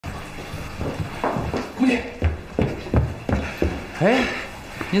红姐，哎，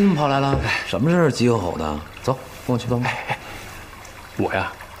你怎么跑来了？什么事急吼吼的？走，跟我去办公。我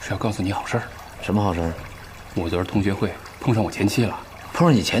呀是要告诉你好事儿。什么好事儿？我昨儿同学会碰上我前妻了。碰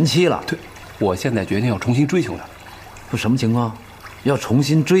上你前妻了？对，我现在决定要重新追求她。不，什么情况？要重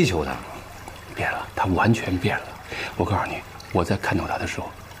新追求她？变了，她完全变了。我告诉你，我在看到她的时候，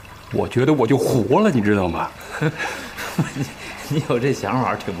我觉得我就活了，你知道吗？你有这想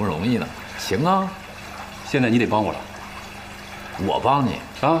法挺不容易的。行啊，现在你得帮我了。我帮你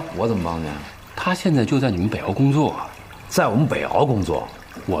啊？我怎么帮你？他现在就在你们北澳工作，在我们北澳工作，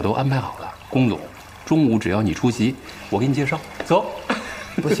我都安排好了。龚总，中午只要你出席，我给你介绍。走。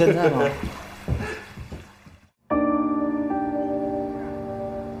不现在吗？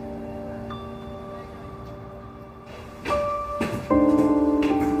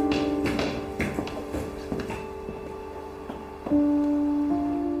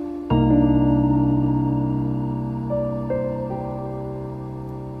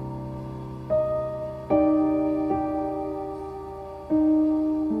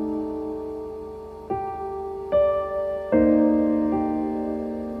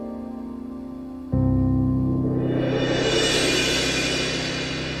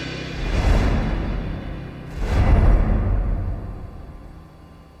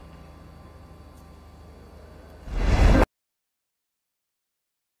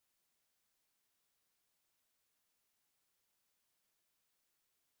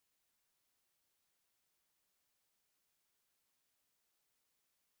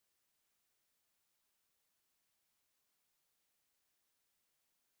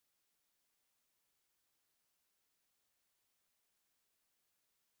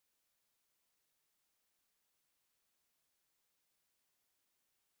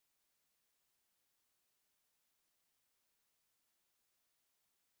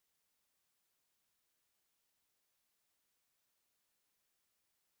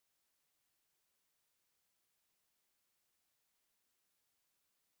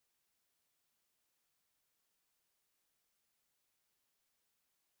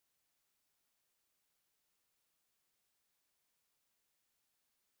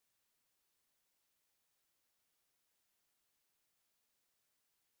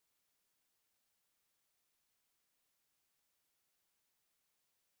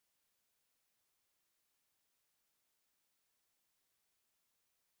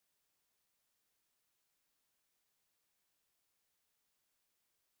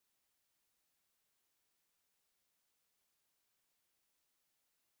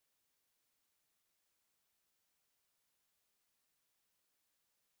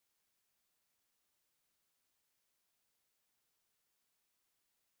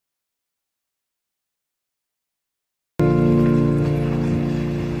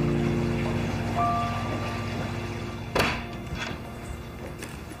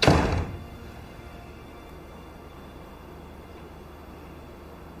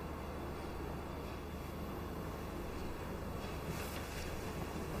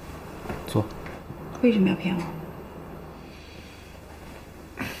坐。为什么要骗我？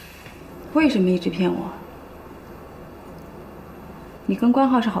为什么一直骗我？你跟关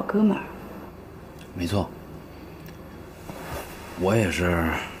浩是好哥们儿。没错，我也是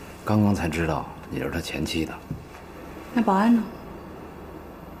刚刚才知道你是他前妻的。那保安呢？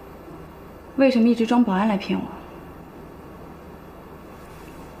为什么一直装保安来骗我？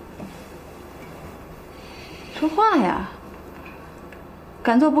说话呀！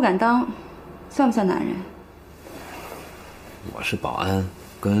敢做不敢当，算不算男人？我是保安，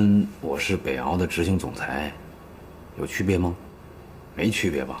跟我是北澳的执行总裁，有区别吗？没区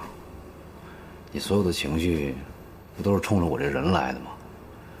别吧？你所有的情绪，不都是冲着我这人来的吗？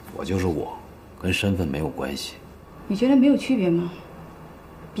我就是我，跟身份没有关系。你觉得没有区别吗？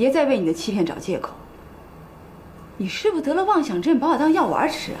别再为你的欺骗找借口。你是不是得了妄想症，把我当药丸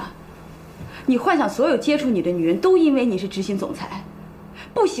吃啊？你幻想所有接触你的女人都因为你是执行总裁，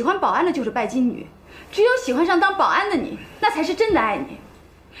不喜欢保安的就是拜金女，只有喜欢上当保安的你，那才是真的爱你。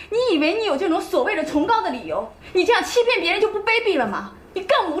你以为你有这种所谓的崇高的理由，你这样欺骗别人就不卑鄙了吗？你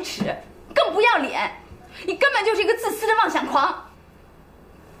更无耻，更不要脸，你根本就是一个自私的妄想狂。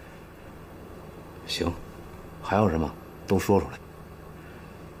行，还有什么都说出来。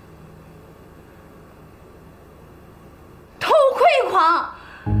偷窥狂！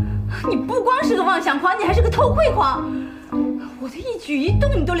你不光是个妄想狂，你还是个偷窥狂。我的一举一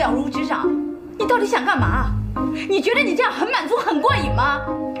动你都了如指掌，你到底想干嘛？你觉得你这样很满足、很过瘾吗？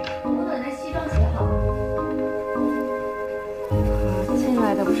我等着西装洗好。进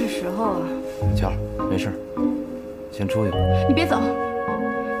来的不是时候啊。巧儿，没事，先出去吧。你别走，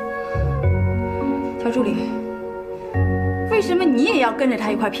小助理，为什么你也要跟着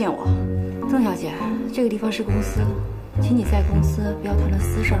他一块骗我？邓小姐，这个地方是公司，请你在公司不要谈论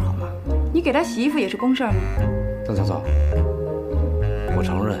私事好吗？你给他洗衣服也是公事吗？邓草草，我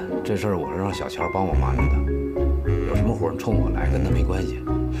承认这事儿我是让小乔帮我瞒着的，有什么活冲我来，跟他没关系。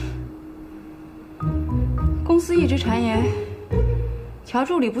公司一直传言，乔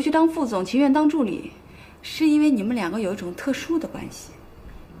助理不去当副总，情愿当助理，是因为你们两个有一种特殊的关系。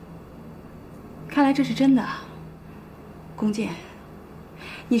看来这是真的。龚箭，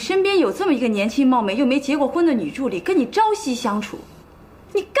你身边有这么一个年轻貌美又没结过婚的女助理，跟你朝夕相处，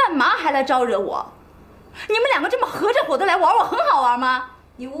你干嘛还来招惹我？你们两个这么合着伙的来玩我，很好玩吗？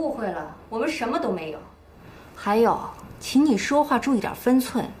你误会了，我们什么都没有。还有，请你说话注意点分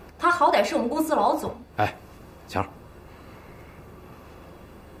寸，他好歹是我们公司老总。哎，乔，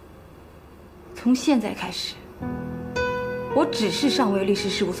从现在开始，我只是上位律师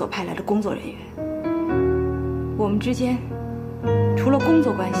事务所派来的工作人员。我们之间除了工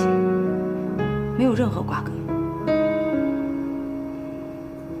作关系，没有任何瓜葛。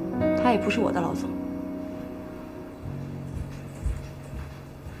他也不是我的老总。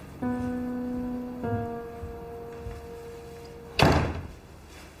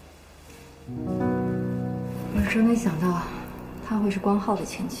我是真没想到，她会是光浩的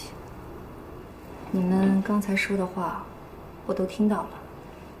前妻。你们刚才说的话，我都听到了。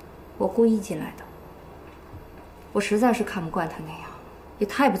我故意进来的。我实在是看不惯他那样，也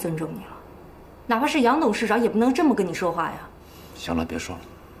太不尊重你了。哪怕是杨董事长，也不能这么跟你说话呀。行了，别说了。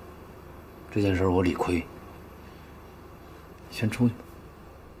这件事我理亏，先出去吧。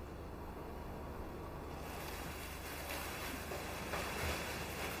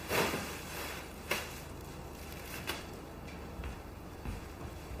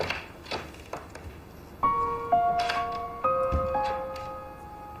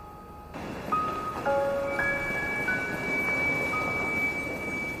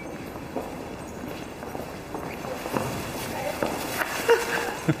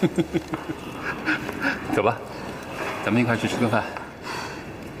走吧，咱们一块去吃个饭。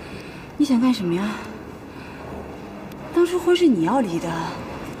你想干什么呀？当初婚是你要离的，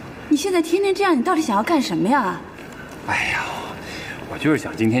你现在天天这样，你到底想要干什么呀？哎呀，我就是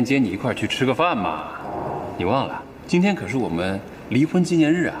想今天接你一块去吃个饭嘛。你忘了，今天可是我们离婚纪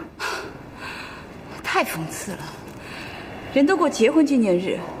念日啊！太讽刺了，人都过结婚纪念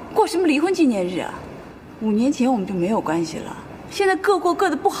日，过什么离婚纪念日啊？5年前我们就没有关系了，现在各过各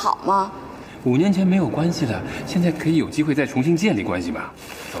的不好吗？5年前没有关系了，现在可以有机会再重新建立关系嘛？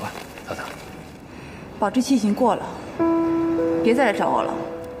走吧，草草。保质期已经过了，别再来找我了。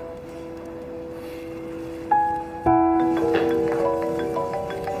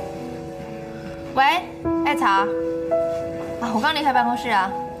喂，艾草。啊，我刚离开办公室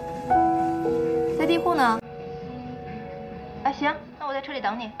啊，在地库呢。哎，行，那我在车里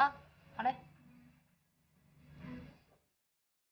等你啊。好嘞。